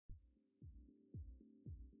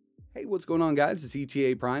Hey, what's going on, guys? It's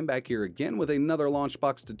ETA Prime back here again with another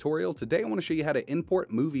LaunchBox tutorial. Today I want to show you how to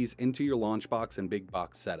import movies into your LaunchBox and Big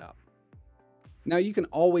Box setup. Now you can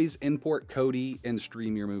always import Kodi and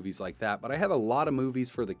stream your movies like that, but I have a lot of movies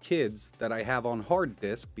for the kids that I have on hard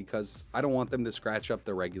disk because I don't want them to scratch up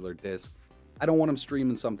the regular disk. I don't want them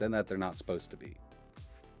streaming something that they're not supposed to be.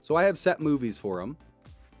 So I have set movies for them.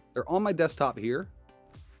 They're on my desktop here.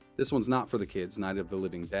 This one's not for the kids, Night of the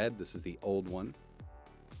Living Dead. This is the old one.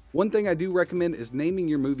 One thing I do recommend is naming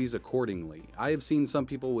your movies accordingly. I have seen some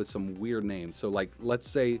people with some weird names. So like, let's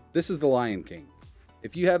say this is The Lion King.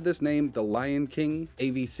 If you have this named The Lion King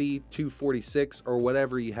AVC 246 or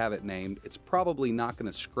whatever you have it named, it's probably not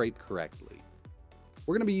going to scrape correctly.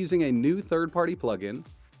 We're going to be using a new third-party plugin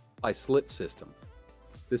by slipsystem.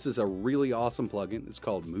 This is a really awesome plugin. It's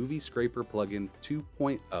called Movie Scraper Plugin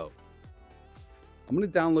 2.0. I'm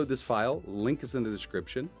going to download this file. Link is in the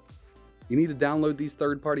description. You need to download these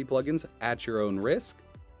third-party plugins at your own risk.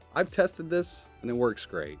 I've tested this and it works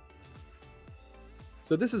great.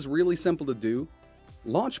 So this is really simple to do.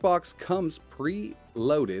 LaunchBox comes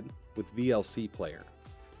pre-loaded with VLC player.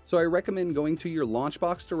 So I recommend going to your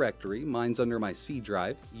LaunchBox directory, mine's under my C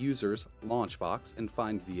drive, users, LaunchBox, and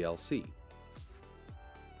find VLC.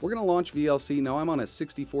 We're going to launch VLC. Now I'm on a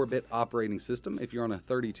 64-bit operating system. If you're on a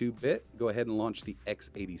 32-bit, go ahead and launch the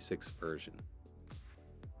x86 version.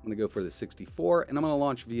 I'm going to go for the 64 and I'm going to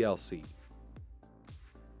launch VLC.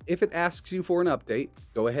 If it asks you for an update,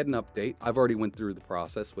 go ahead and update. I've already went through the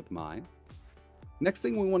process with mine. Next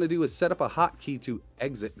thing we want to do is set up a hotkey to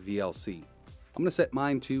exit VLC. I'm going to set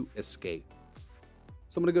mine to escape.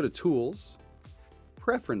 So I'm going to go to Tools,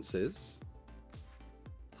 Preferences,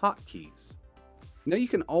 Hotkeys. Now you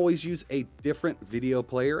can always use a different video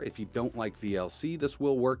player if you don't like VLC. This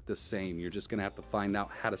will work the same. You're just going to have to find out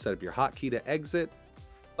how to set up your hotkey to exit.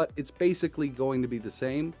 But it's basically going to be the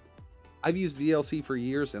same. I've used VLC for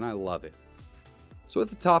years and I love it. So at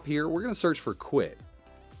the top here, we're going to search for quit.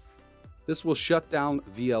 This will shut down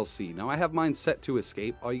VLC. Now I have mine set to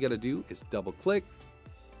escape. All you got to do is double click.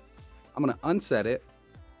 I'm going to unset it.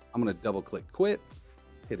 I'm going to double click quit,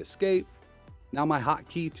 hit escape. Now my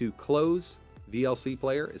hotkey to close VLC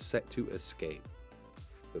player is set to escape.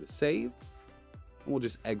 Go to save and we'll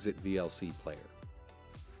just exit VLC player.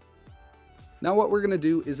 Now what we're going to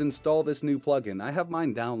do is install this new plugin. I have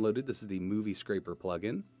mine downloaded. This is the Movie Scraper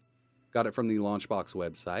plugin. Got it from the LaunchBox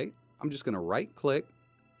website. I'm just going to right click,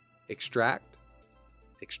 extract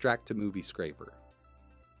to Movie Scraper.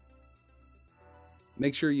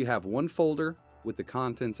 Make sure you have one folder with the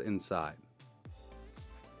contents inside.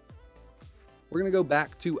 We're going to go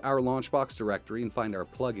back to our LaunchBox directory and find our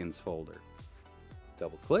plugins folder.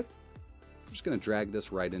 Double click. I'm just going to drag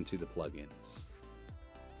this right into the plugins.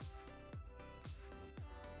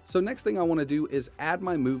 So next thing I want to do is add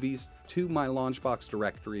my movies to my LaunchBox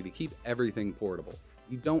directory to keep everything portable.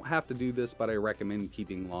 You don't have to do this, but I recommend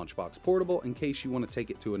keeping LaunchBox portable in case you want to take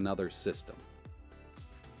it to another system.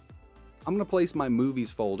 I'm going to place my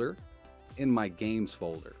movies folder in my games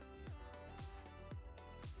folder.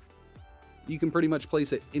 You can pretty much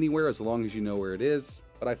place it anywhere as long as you know where it is,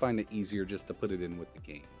 but I find it easier just to put it in with the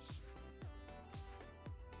games.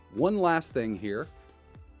 One last thing here.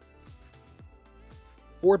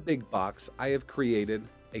 For Big Box, I have created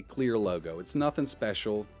a clear logo. It's nothing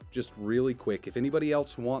special, just really quick. If anybody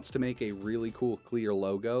else wants to make a really cool clear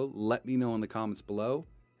logo, let me know in the comments below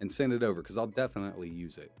and send it over because I'll definitely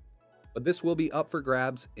use it. But this will be up for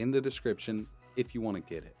grabs in the description if you want to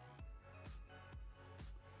get it.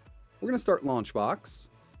 We're going to start LaunchBox.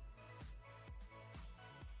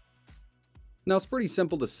 Now it's pretty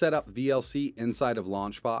simple to set up VLC inside of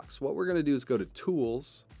LaunchBox. What we're going to do is go to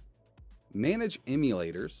Tools, Manage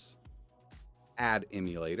Emulators, Add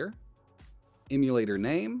Emulator, Emulator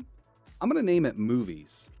Name. I'm going to name it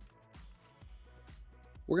Movies.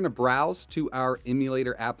 We're going to browse to our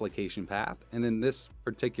emulator application path, and in this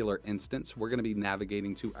particular instance, we're going to be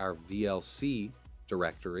navigating to our VLC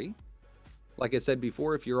directory. Like I said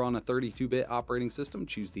before, if you're on a 32-bit operating system,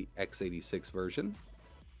 choose the x86 version.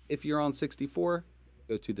 If you're on 64,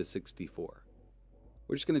 go to the 64.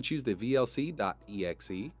 We're just going to choose the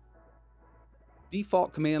VLC.exe.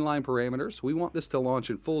 Default command line parameters, we want this to launch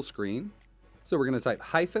in full screen, so we're going to type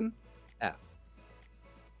 -F.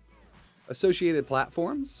 Associated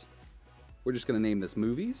platforms, we're just going to name this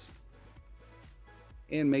Movies,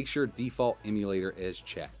 and make sure default emulator is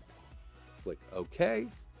checked. Click OK,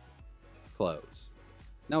 close.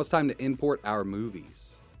 Now it's time to import our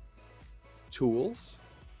movies. Tools,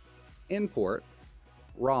 Import,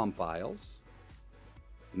 ROM files.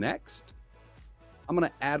 Next, I'm going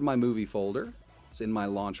to add my movie folder. It's in my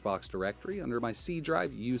LaunchBox directory under my C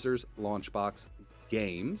drive, users, LaunchBox,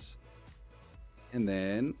 games, and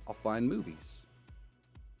then I'll find movies.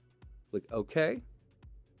 Click OK.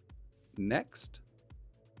 Next.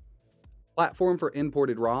 Platform for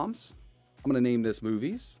imported ROMs. I'm going to name this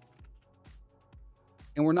movies.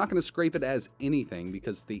 And we're not going to scrape it as anything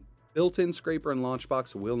because the built-in scraper in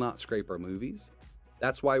LaunchBox will not scrape our movies.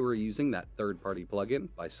 That's why we're using that third-party plugin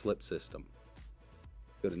by slipsystem.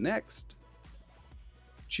 Go to Next.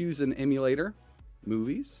 Choose an emulator,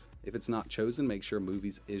 movies. If it's not chosen, make sure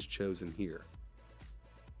movies is chosen here.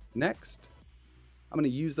 Next. I'm going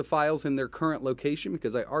to use the files in their current location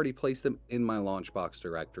because I already placed them in my LaunchBox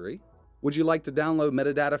directory. Would you like to download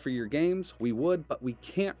metadata for your games? We would, but we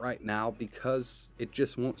can't right now because it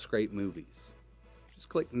just won't scrape movies. Just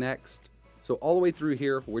click Next. So all the way through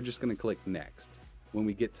here, we're just going to click Next. When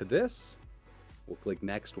we get to this, we'll click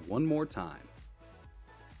Next one more time.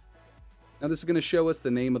 Now this is going to show us the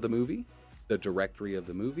name of the movie, the directory of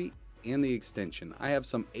the movie, and the extension. I have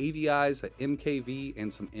some AVIs, an MKV,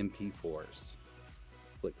 and some MP4s.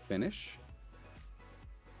 Click Finish.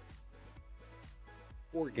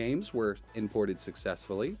 4 games were imported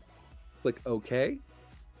successfully. Click OK.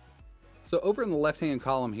 So over in the left-hand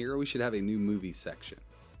column here, we should have a new movie section.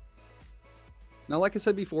 Now, like I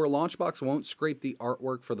said before, LaunchBox won't scrape the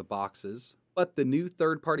artwork for the boxes, but the new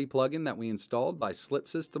third-party plugin that we installed by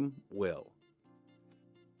slipsystem will.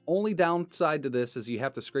 Only downside to this is you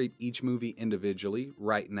have to scrape each movie individually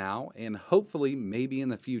right now, and hopefully, maybe in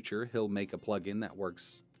the future, he'll make a plugin that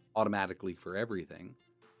works automatically for everything.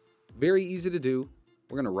 Very easy to do.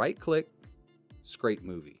 We're going to right-click, scrape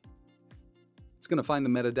movie. It's going to find the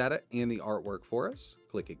metadata and the artwork for us.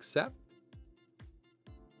 Click Accept.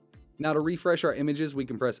 Now to refresh our images, we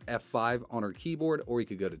can press F5 on our keyboard, or we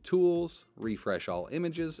could go to Tools, Refresh All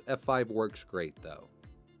Images. F5 works great though.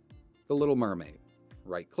 The Little Mermaid.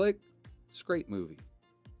 Right-click, scrape movie.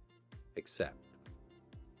 Accept.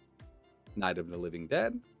 Night of the Living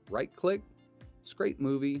Dead. Right-click, scrape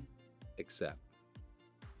movie. Accept.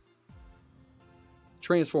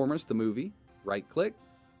 Transformers, the movie. Right-click,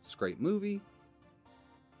 scrape movie.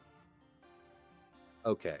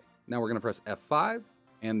 Okay, now we're going to press F5,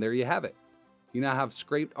 and there you have it. You now have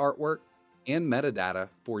scraped artwork and metadata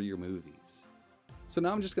for your movies. So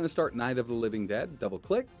now I'm just going to start Night of the Living Dead.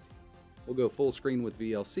 Double-click. We'll go full screen with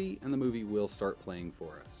VLC, and the movie will start playing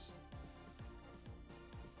for us.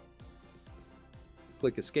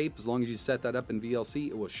 Click Escape. As long as you set that up in VLC,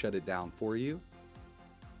 it will shut it down for you.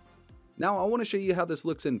 Now I want to show you how this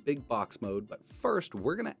looks in big box mode, but first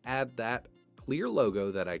we're going to add that clear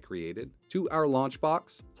logo that I created to our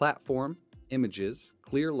LaunchBox platform images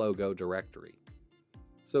clear logo directory.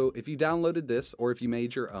 So if you downloaded this or if you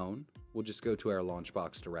made your own, we'll just go to our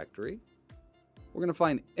LaunchBox directory. We're going to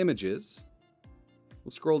find images.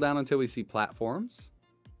 We'll scroll down until we see platforms,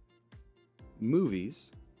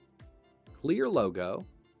 movies, clear logo,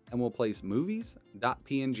 and we'll place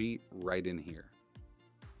movies.png right in here.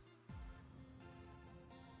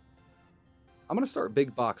 I'm going to start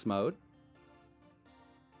big box mode.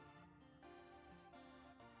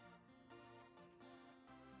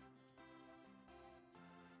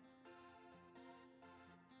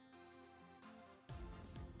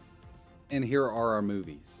 And here are our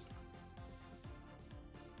movies.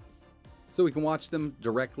 So we can watch them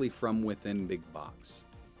directly from within Big Box.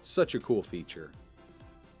 Such a cool feature.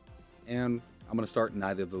 And I'm going to start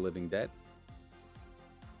Night of the Living Dead.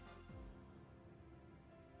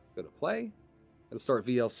 Go to play. It'll start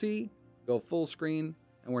VLC, go full screen,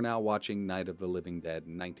 and we're now watching Night of the Living Dead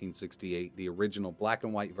in 1968, the original black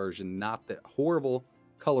and white version, not the horrible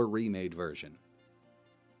color remade version.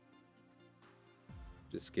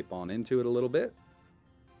 Just skip on into it a little bit.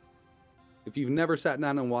 If you've never sat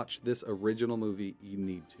down and watched this original movie, you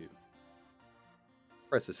need to.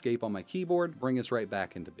 Press Escape on my keyboard, bring us right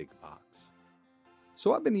back into Big Box.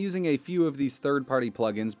 So I've been using a few of these third-party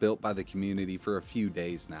plugins built by the community for a few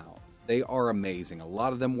days now. They are amazing. A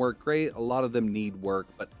lot of them work great, a lot of them need work,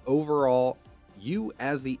 but overall, you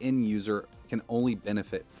as the end user can only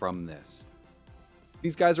benefit from this.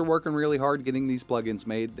 These guys are working really hard getting these plugins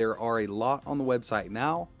made. There are a lot on the website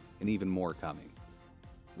now, and even more coming.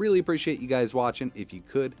 Really appreciate you guys watching. If you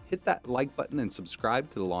could, hit that like button and subscribe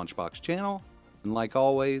to the LaunchBox channel. And like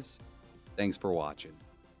always, thanks for watching.